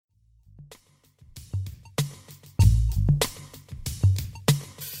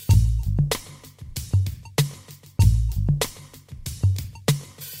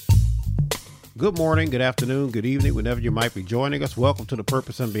Good morning, good afternoon, good evening, whenever you might be joining us. Welcome to the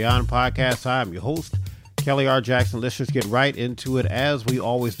Purpose and Beyond podcast. I'm your host, Kelly R. Jackson. Let's just get right into it as we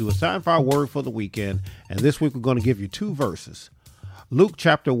always do. It's time for our word for the weekend. And this week we're going to give you two verses. Luke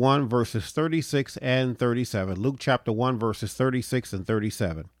chapter 1, verses 36 and 37. Luke chapter 1, verses 36 and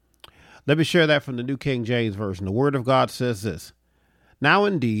 37. Let me share that from the New King James Version. The word of God says this: Now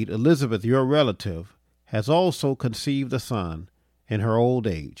indeed, Elizabeth, your relative, has also conceived a son in her old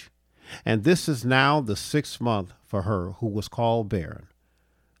age. And this is now the 6th month for her who was called barren.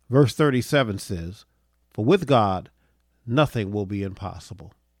 Verse 37 says, For with God, nothing will be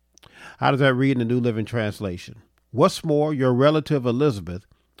impossible. How does that read in the New Living Translation? What's more, your relative Elizabeth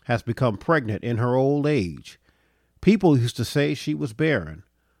has become pregnant in her old age. People used to say she was barren,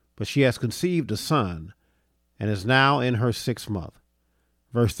 but she has conceived a son and is now in her 6th month.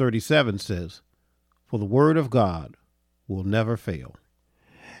 Verse 37 says, For the word of God will never fail.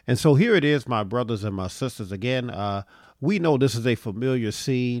 And so here it is, my brothers and my sisters. Again, we know this is a familiar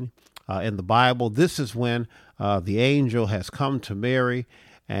scene in the Bible. This is when the angel has come to Mary,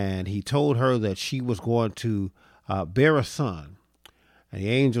 and he told her that she was going to bear a son. And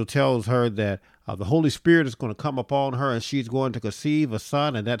the angel tells her that the Holy Spirit is going to come upon her, and she's going to conceive a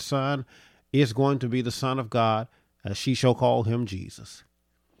son, and that son is going to be the Son of God, and she shall call him Jesus.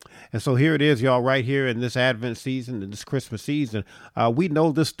 And so here it is, y'all, right here in this Advent season, in this Christmas season. We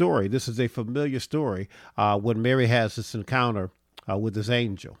know this story. This is a familiar story when Mary has this encounter with this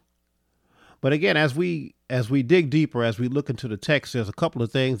angel. But again, as we dig deeper, as we look into the text, there's a couple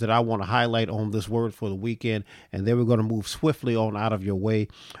of things that I want to highlight on this word for the weekend, and then we're going to move swiftly on out of your way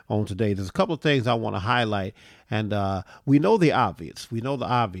on today. There's a couple of things I want to highlight, and we know the obvious. We know the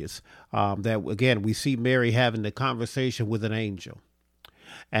obvious that, again, we see Mary having the conversation with an angel.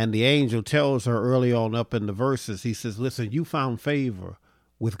 And the angel tells her early on up in the verses, he says, listen, you found favor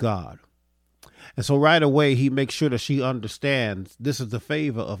with God. And so right away, he makes sure that she understands this is the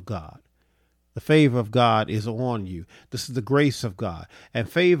favor of God. The favor of God is on you. This is the grace of God. And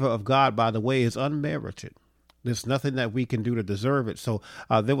favor of God, by the way, is unmerited. There's nothing that we can do to deserve it. So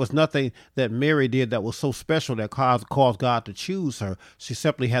there was nothing that Mary did that was so special that caused God to choose her. She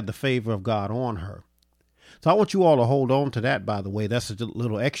simply had the favor of God on her. So I want you all to hold on to that, by the way. That's a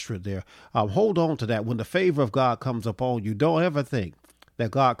little extra there. Hold on to that. When the favor of God comes upon you, don't ever think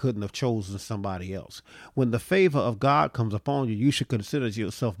that God couldn't have chosen somebody else. When the favor of God comes upon you, you should consider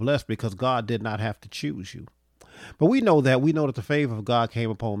yourself blessed because God did not have to choose you. But we know that the favor of God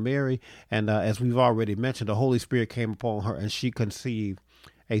came upon Mary. And as we've already mentioned, the Holy Spirit came upon her and she conceived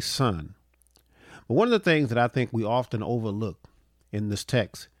a son. But one of the things that I think we often overlook in this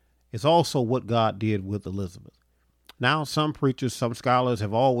text is also what God did with Elizabeth. Now, some preachers, some scholars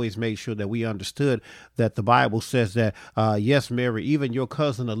have always made sure that we understood that the Bible says that, yes, Mary, even your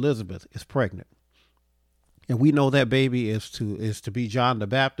cousin Elizabeth is pregnant. And we know that baby is to be John the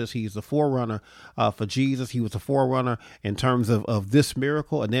Baptist. He's the forerunner for Jesus. He was a forerunner in terms of this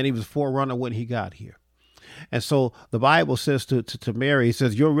miracle. And then he was a forerunner when he got here. And so the Bible says to Mary, it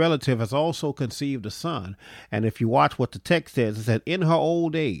says, your relative has also conceived a son. And if you watch what the text says, it said, in her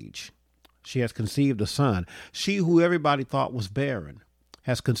old age, she has conceived a son. She who everybody thought was barren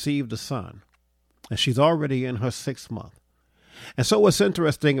has conceived a son. And she's already in her 6th month. And so what's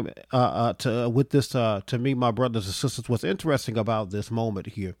interesting to me, my brothers and sisters, what's interesting about this moment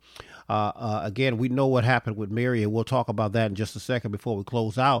here, again, we know what happened with Mary, and we'll talk about that in just a second before we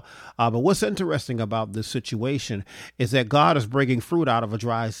close out. But what's interesting about this situation is that God is bringing fruit out of a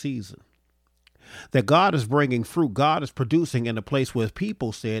dry season. That God is bringing fruit. God is producing in a place where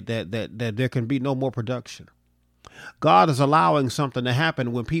people said that there can be no more production. God is allowing something to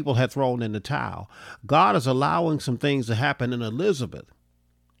happen when people had thrown in the towel. God is allowing some things to happen in Elizabeth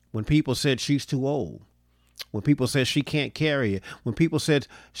when people said she's too old, when people said she can't carry it, when people said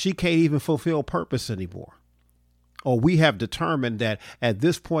she can't even fulfill purpose anymore. Or we have determined that at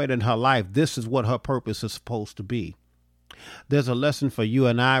this point in her life, this is what her purpose is supposed to be. There's a lesson for you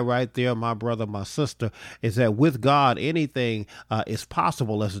and I right there, my brother, my sister, is that with God, anything is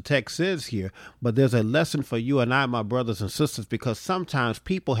possible, as the text says here. But there's a lesson for you and I, my brothers and sisters, because sometimes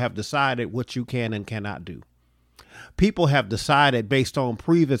people have decided what you can and cannot do. People have decided based on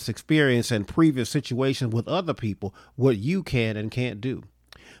previous experience and previous situations with other people what you can and can't do.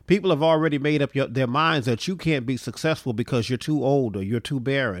 People have already made up their minds that you can't be successful because you're too old or you're too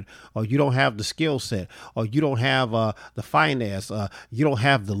barren or you don't have the skill set or you don't have the finance, you don't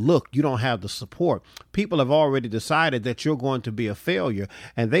have the look, you don't have the support. People have already decided that you're going to be a failure,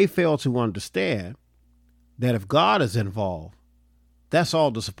 and they fail to understand that if God is involved, That's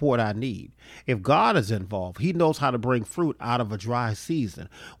all the support I need. If God is involved, he knows how to bring fruit out of a dry season.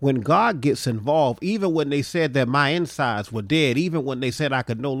 When God gets involved, even when they said that my insides were dead, even when they said I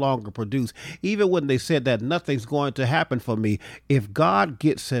could no longer produce, even when they said that nothing's going to happen for me, if God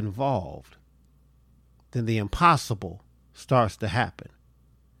gets involved, then the impossible starts to happen.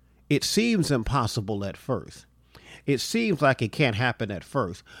 It seems impossible at first. It seems like it can't happen at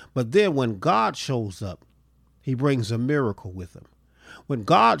first. But then when God shows up, he brings a miracle with him. When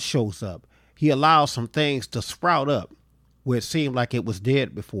God shows up, he allows some things to sprout up where it seemed like it was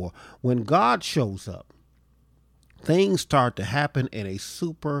dead before. When God shows up, things start to happen in a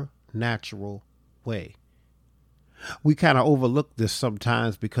supernatural way. We kind of overlook this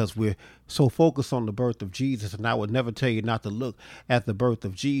sometimes because we're so focused on the birth of Jesus. And I would never tell you not to look at the birth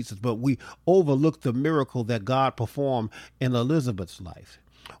of Jesus, but we overlook the miracle that God performed in Elizabeth's life.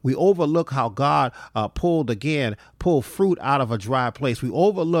 We overlook how God pulled fruit out of a dry place. We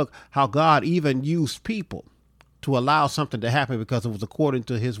overlook how God even used people to allow something to happen because it was according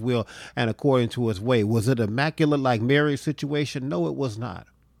to his will and according to his way. Was it immaculate like Mary's situation? No, it was not.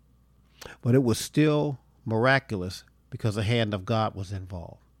 But it was still miraculous because the hand of God was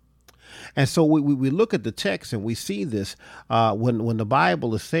involved. And so we look at the text and we see this when the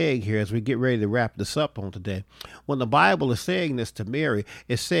Bible is saying here, as we get ready to wrap this up on today, when the Bible is saying this to Mary,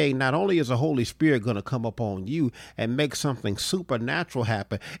 it's saying not only is the Holy Spirit going to come upon you and make something supernatural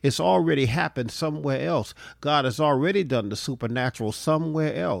happen, it's already happened somewhere else. God has already done the supernatural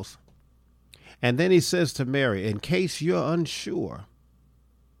somewhere else. And then he says to Mary, in case you're unsure,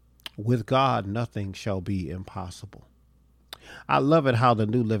 with God, nothing shall be impossible. I love it how the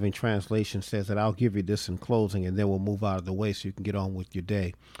New Living Translation says it. I'll give you this in closing and then we'll move out of the way so you can get on with your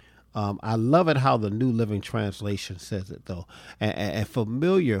day. I love it how the New Living Translation says it, though. And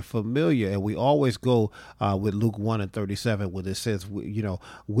familiar, and we always go with Luke 1:37, where it says,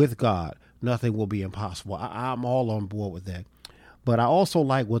 with God, nothing will be impossible. I'm all on board with that. But I also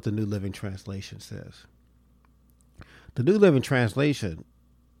like what the New Living Translation says. The New Living Translation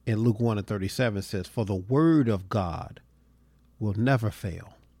in Luke 1:37 says, for the word of God will never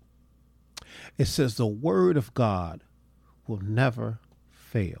fail. It says the word of God will never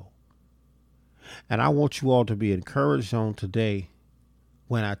fail. And I want you all to be encouraged on today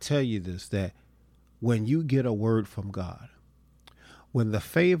when I tell you this, that when you get a word from God, when the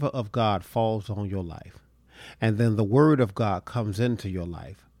favor of God falls on your life, and then the word of God comes into your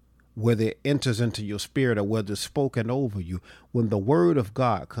life, whether it enters into your spirit or whether it's spoken over you, when the word of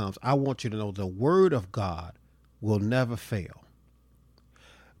God comes, I want you to know the word of God will never fail.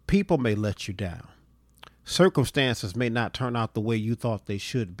 People may let you down. Circumstances may not turn out the way you thought they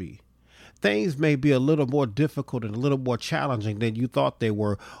should be. Things may be a little more difficult and a little more challenging than you thought they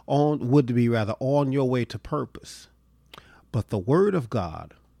were on your way to purpose. But the word of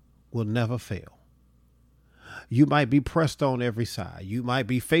God will never fail. You might be pressed on every side. You might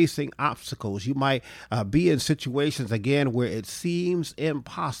be facing obstacles. You might be in situations, again, where it seems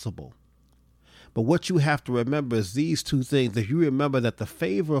impossible. But what you have to remember is these two things. If you remember that the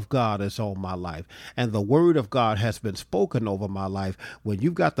favor of God is on my life and the word of God has been spoken over my life, when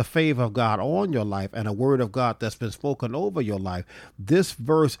you've got the favor of God on your life and a word of God that's been spoken over your life, this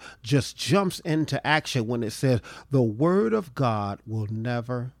verse just jumps into action when it says the word of God will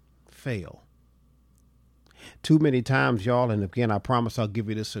never fail. Too many times, y'all, and again, I promise I'll give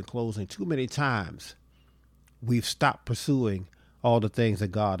you this in closing, too many times we've stopped pursuing all the things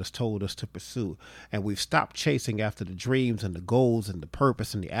that God has told us to pursue. And we've stopped chasing after the dreams and the goals and the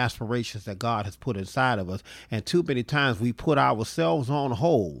purpose and the aspirations that God has put inside of us. And too many times we put ourselves on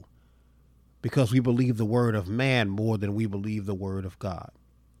hold because we believe the word of man more than we believe the word of God.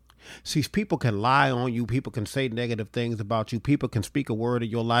 See, people can lie on you. People can say negative things about you. People can speak a word in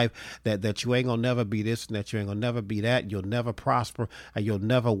your life that you ain't going to never be this and that you ain't going to never be that. You'll never prosper and you'll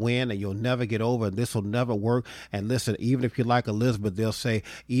never win and you'll never get over and this will never work. And listen, even if you're like Elizabeth, they'll say,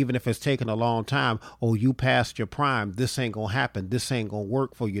 even if it's taken a long time, oh, you passed your prime. This ain't going to happen. This ain't going to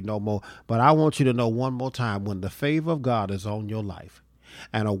work for you no more. But I want you to know one more time, when the favor of God is on your life,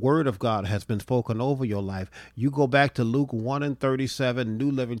 and a word of God has been spoken over your life, you go back to Luke 1:37,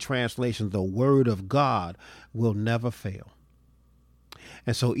 New Living Translation, the word of God will never fail.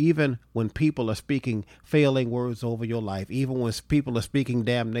 And so even when people are speaking failing words over your life, even when people are speaking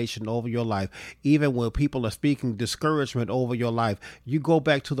damnation over your life, even when people are speaking discouragement over your life, you go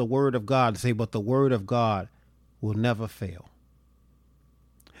back to the word of God and say, but the word of God will never fail.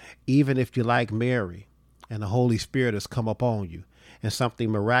 Even if you're like Mary and the Holy Spirit has come upon you, and something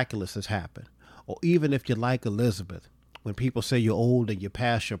miraculous has happened. Or even if you're like Elizabeth, When people say you're old and you're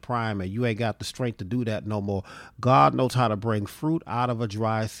past your prime and you ain't got the strength to do that no more, God knows how to bring fruit out of a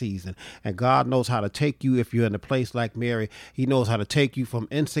dry season. And God knows how to take you, if you're in a place like Mary, he knows how to take you from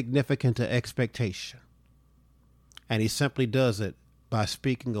insignificant to expectation. And he simply does it by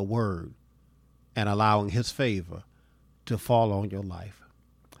speaking a word and allowing his favor to fall on your life.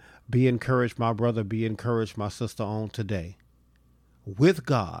 Be encouraged, my brother. Be encouraged, my sister, on today. With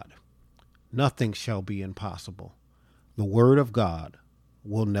God, nothing shall be impossible. The word of God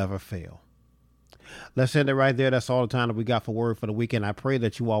will never fail. Let's end it right there. That's all the time that we got for Word for the Weekend. I pray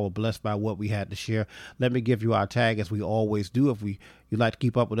that you all were blessed by what we had to share. Let me give you our tag as we always do. If you'd like to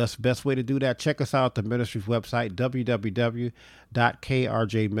keep up with us, the best way to do that, check us out at the ministry's website,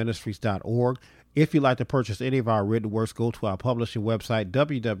 www.krjministries.org. If you'd like to purchase any of our written works, go to our publishing website,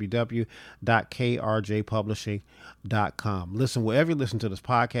 www.krjpublishing.com. Listen, wherever you listen to this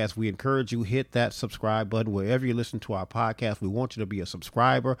podcast, we encourage you, hit that subscribe button. Wherever you listen to our podcast, we want you to be a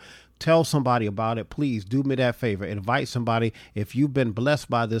subscriber. Tell somebody about it. Please do me that favor. Invite somebody. If you've been blessed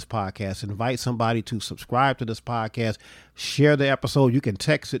by this podcast, invite somebody to subscribe to this podcast. Share the episode. You can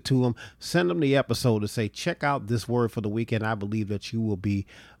text it to them. Send them the episode to say, check out this Word for the Weekend. I believe that you will be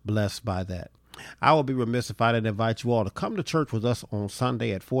blessed by that. I will be remiss if I didn't invite you all to come to church with us on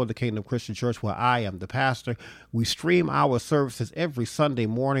Sunday at For the Kingdom Christian Church, where I am the pastor. We stream our services every Sunday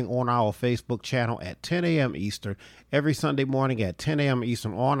morning on our Facebook channel at 10 a.m. Eastern. Every Sunday morning at 10 a.m.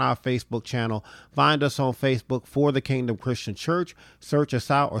 Eastern on our Facebook channel. Find us on Facebook, For the Kingdom Christian Church. Search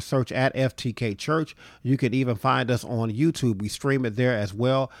us out or search at FTK Church. You can even find us on YouTube. We stream it there as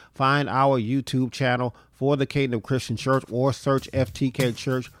well. Find our YouTube channel, For the Kingdom Christian Church, or search FTK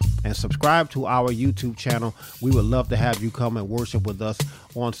Church and subscribe to our YouTube channel. We would love to have you come and worship with us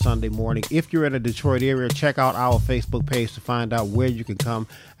on Sunday morning. If you're in the Detroit area, check out our Facebook page to find out where you can come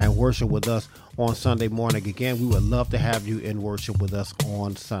and worship with us on Sunday morning. Again, we would love to have you in worship with us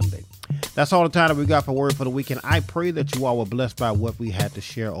on Sunday. That's all the time that we got for Word for the Weekend. I pray that you all were blessed by what we had to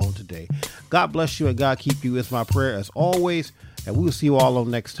share on today. God bless you and God keep you is my prayer as always. And we will see you all on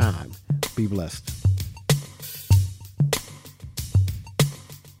next time. Be blessed.